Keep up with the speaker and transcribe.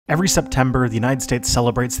Every September, the United States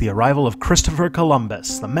celebrates the arrival of Christopher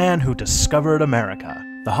Columbus, the man who discovered America.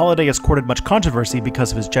 The holiday has courted much controversy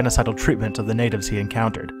because of his genocidal treatment of the natives he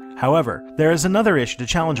encountered. However, there is another issue to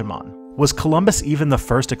challenge him on. Was Columbus even the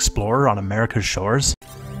first explorer on America's shores?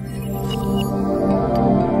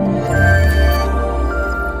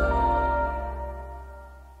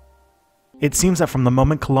 It seems that from the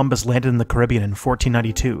moment Columbus landed in the Caribbean in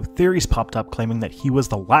 1492, theories popped up claiming that he was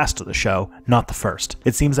the last of the show, not the first.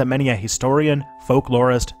 It seems that many a historian,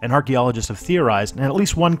 folklorist, and archaeologist have theorized, and at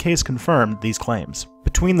least one case confirmed, these claims.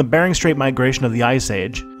 Between the Bering Strait migration of the Ice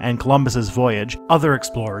Age and Columbus's voyage, other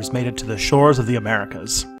explorers made it to the shores of the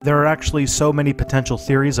Americas. There are actually so many potential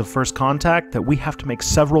theories of first contact that we have to make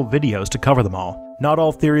several videos to cover them all. Not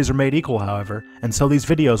all theories are made equal, however, and so these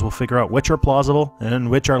videos will figure out which are plausible and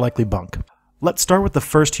which are likely bunk. Let's start with the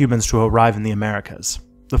first humans to arrive in the Americas.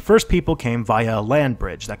 The first people came via a land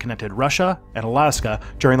bridge that connected Russia and Alaska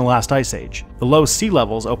during the last ice age. The low sea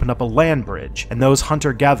levels opened up a land bridge, and those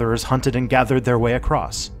hunter-gatherers hunted and gathered their way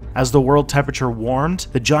across. As the world temperature warmed,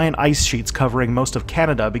 the giant ice sheets covering most of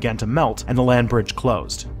Canada began to melt, and the land bridge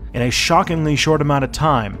closed. In a shockingly short amount of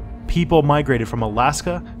time, people migrated from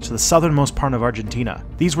Alaska to the southernmost part of Argentina.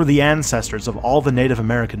 These were the ancestors of all the Native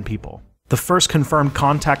American people. The first confirmed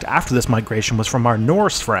contact after this migration was from our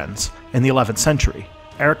Norse friends in the 11th century.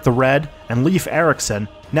 Eric the Red and Leif Erikson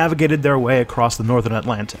navigated their way across the northern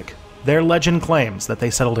Atlantic. Their legend claims that they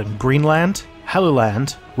settled in Greenland,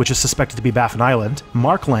 Helluland, which is suspected to be Baffin Island,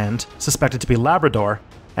 Markland, suspected to be Labrador,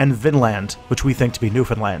 and Vinland, which we think to be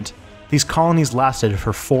Newfoundland. These colonies lasted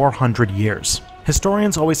for 400 years.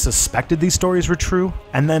 Historians always suspected these stories were true,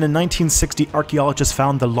 and then in 1960 archaeologists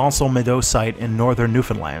found the L'Anse-aux-Meadows site in northern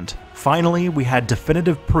Newfoundland. Finally, we had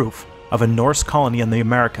definitive proof of a Norse colony in the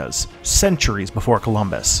Americas, centuries before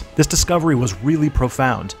Columbus. This discovery was really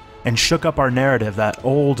profound, and shook up our narrative that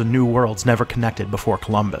old and new worlds never connected before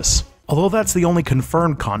Columbus. Although that's the only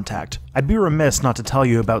confirmed contact, I'd be remiss not to tell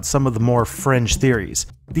you about some of the more fringe theories.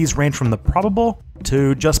 These range from the probable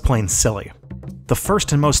to just plain silly. The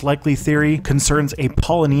first and most likely theory concerns a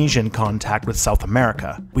Polynesian contact with South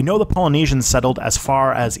America. We know the Polynesians settled as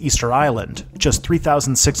far as Easter Island, just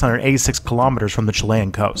 3,686 kilometers from the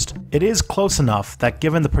Chilean coast. It is close enough that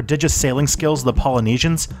given the prodigious sailing skills of the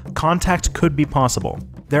Polynesians, contact could be possible.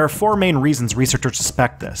 There are four main reasons researchers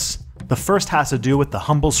suspect this. The first has to do with the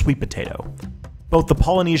humble sweet potato. Both the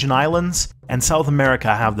Polynesian islands and South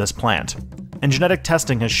America have this plant, and genetic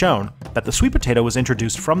testing has shown that the sweet potato was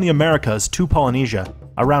introduced from the Americas to Polynesia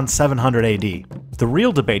around 700 AD. The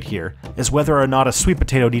real debate here is whether or not a sweet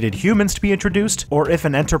potato needed humans to be introduced, or if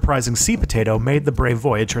an enterprising sea potato made the brave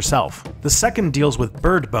voyage herself. The second deals with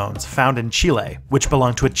bird bones found in Chile, which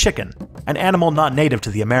belong to a chicken, an animal not native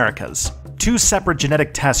to the Americas. Two separate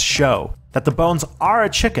genetic tests show that the bones are a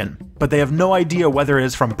chicken, but they have no idea whether it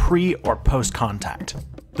is from pre- or post-contact.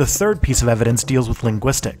 The third piece of evidence deals with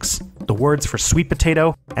linguistics. The words for sweet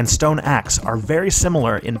potato and stone axe are very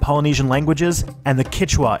similar in Polynesian languages and the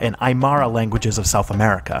Quechua and Aymara languages of South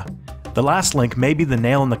America. The last link may be the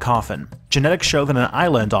nail in the coffin. Genetics show that an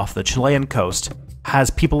island off the Chilean coast has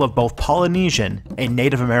people of both Polynesian and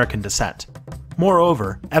Native American descent.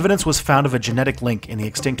 Moreover, evidence was found of a genetic link in the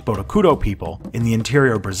extinct Botocudo people in the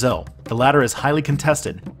interior of Brazil. The latter is highly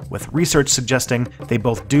contested, with research suggesting they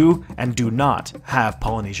both do and do not have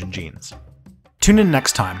Polynesian genes. Tune in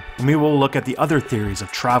next time when we will look at the other theories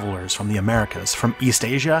of travelers from the Americas from East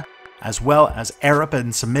Asia, as well as Arab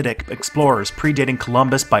and Semitic explorers predating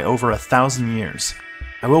Columbus by over 1,000 years.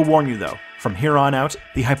 I will warn you though, from here on out,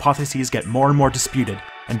 the hypotheses get more and more disputed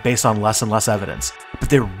and based on less and less evidence, but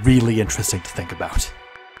they're really interesting to think about.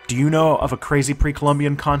 Do you know of a crazy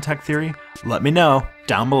pre-Columbian contact theory? Let me know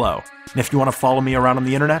down below. And if you want to follow me around on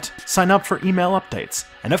the internet, sign up for email updates.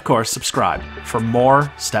 And of course, subscribe for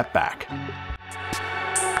more Step Back.